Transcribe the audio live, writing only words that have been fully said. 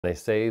They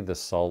say the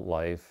salt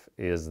life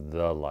is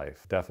the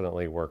life.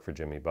 Definitely work for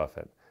Jimmy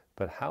Buffett.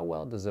 But how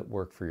well does it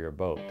work for your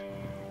boat?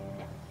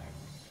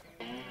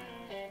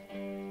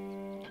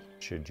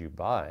 Should you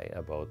buy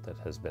a boat that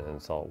has been in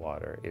salt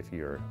water if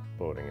you're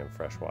boating in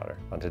freshwater?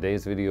 On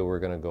today's video, we're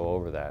going to go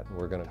over that.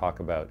 We're going to talk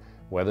about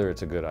whether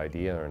it's a good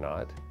idea or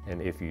not,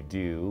 and if you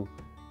do,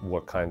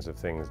 what kinds of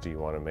things do you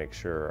want to make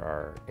sure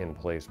are in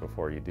place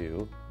before you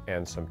do,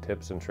 and some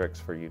tips and tricks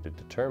for you to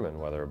determine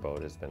whether a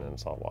boat has been in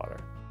salt water.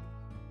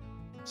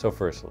 So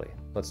firstly,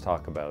 let's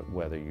talk about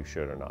whether you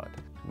should or not.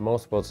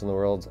 Most boats in the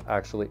world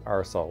actually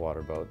are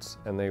saltwater boats,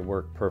 and they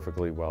work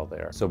perfectly well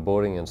there. So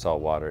boating in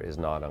saltwater is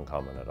not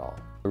uncommon at all.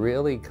 It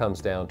really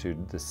comes down to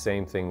the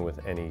same thing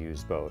with any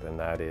used boat, and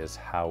that is,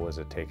 how was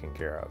it taken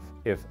care of?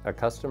 If a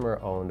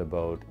customer owned a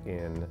boat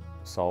in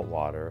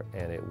saltwater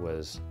and it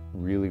was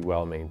really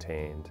well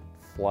maintained,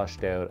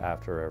 flushed out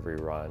after every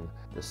run,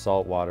 the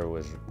salt water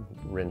was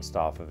rinsed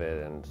off of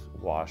it and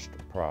washed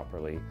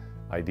properly,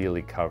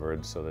 ideally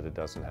covered so that it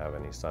doesn't have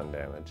any sun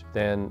damage,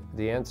 then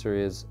the answer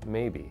is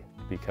maybe,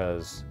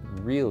 because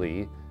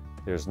really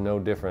there's no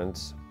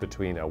difference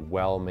between a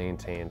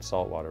well-maintained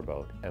saltwater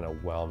boat and a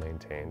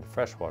well-maintained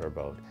freshwater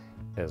boat,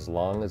 as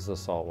long as the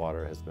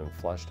saltwater has been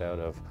flushed out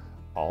of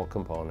all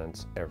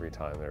components every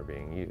time they're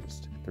being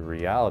used. The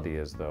reality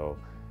is, though,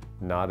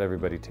 not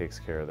everybody takes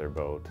care of their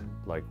boat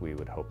like we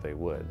would hope they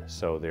would.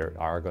 So there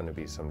are going to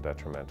be some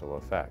detrimental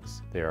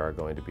effects. There are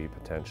going to be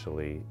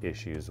potentially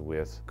issues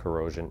with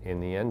corrosion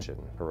in the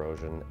engine,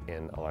 corrosion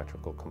in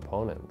electrical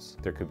components.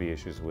 There could be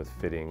issues with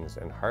fittings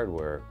and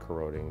hardware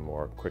corroding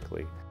more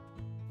quickly.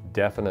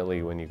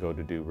 Definitely when you go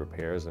to do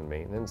repairs and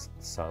maintenance,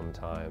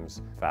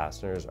 sometimes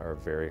fasteners are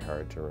very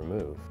hard to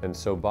remove. And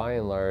so by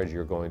and large,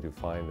 you're going to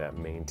find that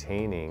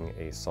maintaining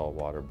a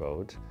saltwater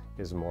boat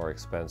is more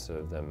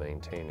expensive than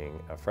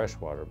maintaining a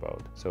freshwater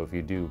boat. So if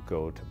you do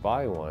go to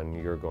buy one,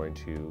 you're going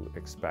to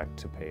expect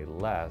to pay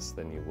less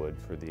than you would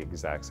for the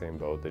exact same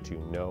boat that you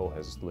know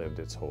has lived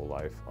its whole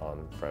life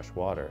on fresh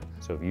water.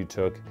 So if you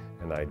took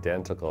an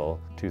identical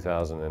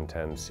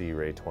 2010 Sea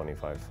Ray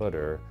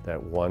 25-footer,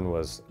 that one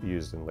was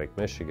used in Lake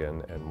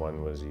Michigan and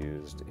one was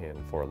used in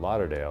Fort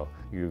Lauderdale,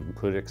 you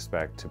could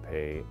expect to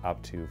pay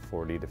up to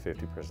 40 to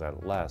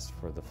 50% less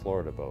for the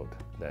Florida boat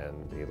than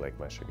the Lake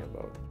Michigan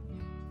boat.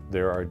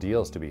 There are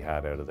deals to be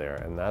had out of there,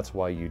 and that's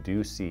why you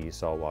do see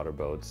saltwater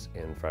boats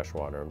in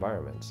freshwater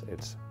environments.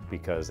 It's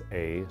because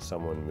A,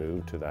 someone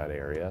moved to that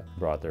area,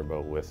 brought their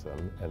boat with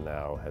them, and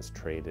now has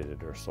traded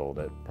it or sold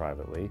it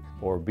privately,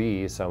 or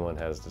B, someone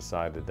has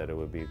decided that it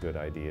would be a good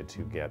idea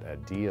to get a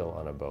deal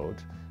on a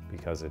boat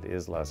because it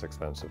is less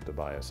expensive to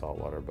buy a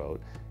saltwater boat,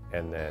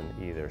 and then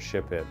either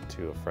ship it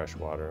to a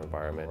freshwater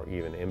environment or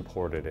even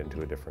import it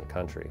into a different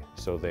country.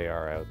 So they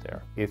are out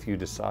there. If you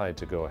decide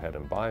to go ahead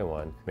and buy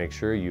one, make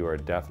sure you are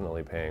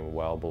definitely paying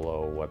well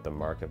below what the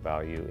market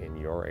value in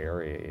your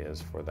area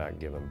is for that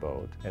given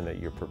boat, and that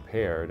you're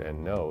prepared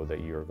and know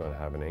that you're going to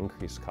have an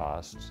increased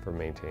cost for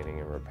maintaining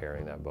and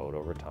repairing that boat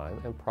over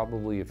time, and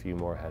probably a few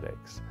more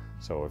headaches.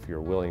 So if you're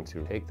willing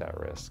to take that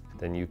risk,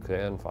 then you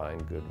can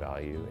find good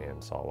value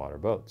in saltwater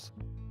boats.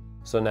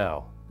 So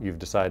now, you've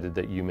decided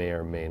that you may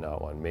or may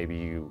not want. Maybe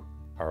you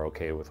are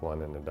okay with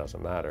one and it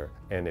doesn't matter.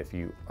 And if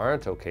you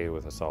aren't okay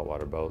with a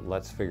saltwater boat,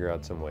 let's figure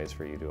out some ways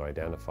for you to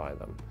identify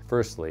them.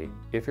 Firstly,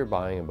 if you're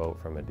buying a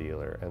boat from a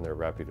dealer and they're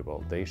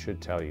reputable, they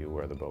should tell you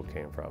where the boat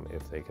came from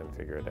if they can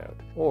figure it out.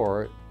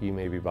 Or you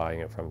may be buying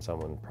it from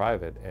someone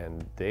private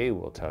and they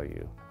will tell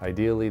you.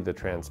 Ideally, the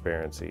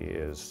transparency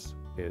is,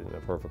 in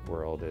a perfect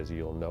world, is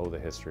you'll know the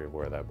history of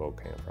where that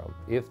boat came from.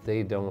 If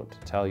they don't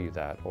tell you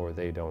that, or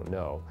they don't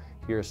know,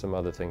 here are some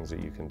other things that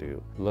you can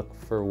do. Look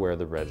for where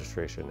the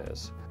registration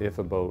is. If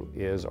a boat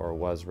is or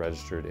was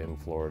registered in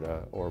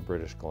Florida or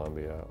British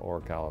Columbia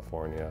or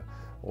California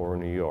or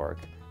New York,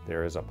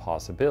 there is a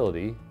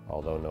possibility,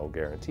 although no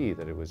guarantee,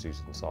 that it was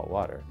used in salt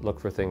water. Look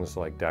for things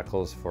like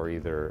decals for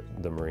either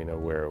the marina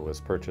where it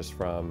was purchased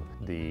from,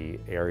 the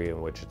area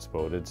in which it's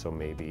boated, so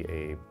maybe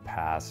a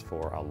pass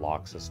for a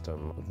lock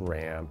system,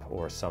 ramp,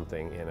 or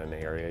something in an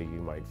area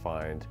you might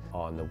find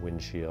on the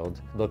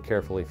windshield. Look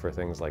carefully for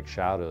things like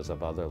shadows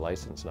of other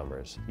license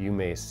numbers. You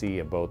may see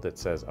a boat that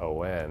says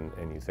ON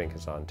and you think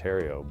it's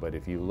Ontario, but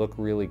if you look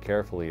really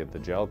carefully at the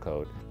gel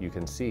coat, you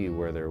can see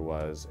where there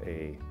was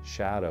a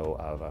shadow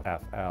of a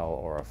FL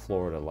or a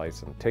Florida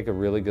license. Take a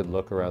really good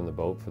look around the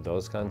boat for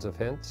those kinds of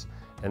hints.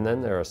 And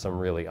then there are some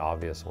really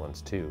obvious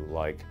ones too,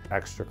 like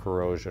extra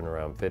corrosion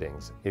around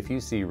fittings. If you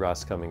see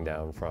rust coming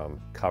down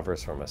from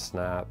covers from a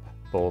snap,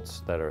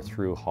 bolts that are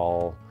through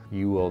hull,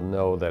 you will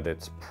know that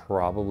it's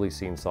probably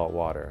seen salt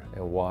water.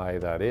 And why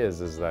that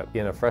is that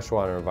in a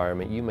freshwater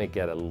environment, you may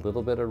get a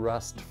little bit of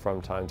rust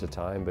from time to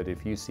time, but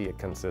if you see it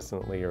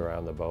consistently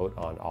around the boat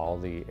on all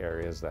the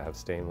areas that have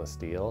stainless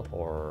steel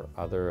or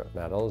other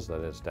metals,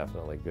 that is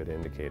definitely a good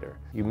indicator.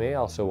 You may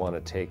also want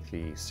to take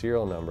the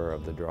serial number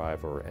of the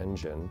drive or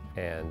engine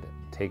and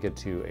take it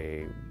to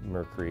a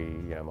Mercury,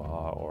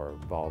 Yamaha, or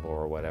Volvo,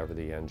 or whatever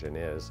the engine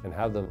is, and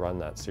have them run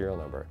that serial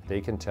number.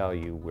 They can tell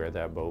you where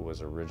that boat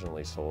was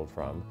originally sold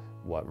from,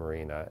 what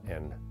marina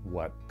and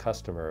what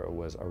customer it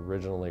was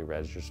originally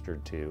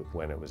registered to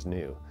when it was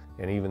new.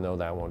 And even though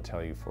that won't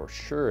tell you for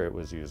sure it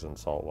was used in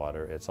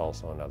saltwater, it's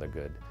also another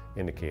good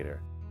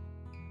indicator.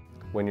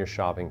 When you're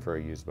shopping for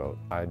a used boat,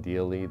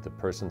 ideally the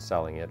person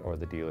selling it or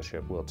the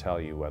dealership will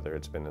tell you whether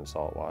it's been in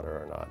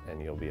saltwater or not,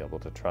 and you'll be able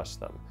to trust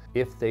them.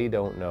 If they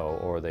don't know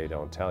or they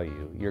don't tell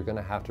you, you're going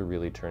to have to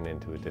really turn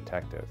into a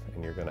detective,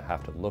 and you're going to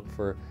have to look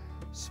for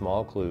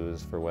small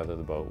clues for whether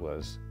the boat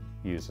was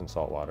used in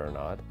saltwater or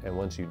not. And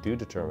once you do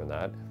determine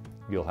that,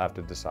 you'll have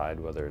to decide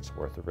whether it's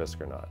worth the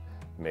risk or not.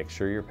 Make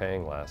sure you're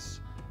paying less,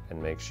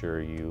 and make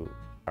sure you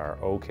are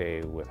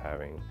okay with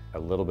having a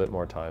little bit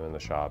more time in the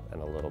shop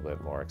and a little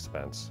bit more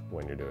expense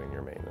when you're doing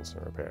your maintenance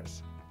and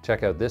repairs.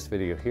 Check out this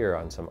video here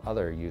on some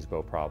other used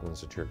boat problems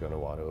that you're going to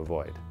want to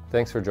avoid.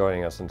 Thanks for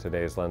joining us in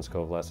today's Lens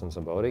Cove Lessons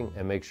in Boating,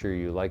 and make sure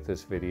you like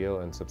this video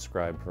and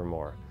subscribe for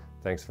more.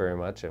 Thanks very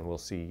much, and we'll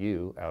see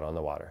you out on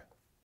the water.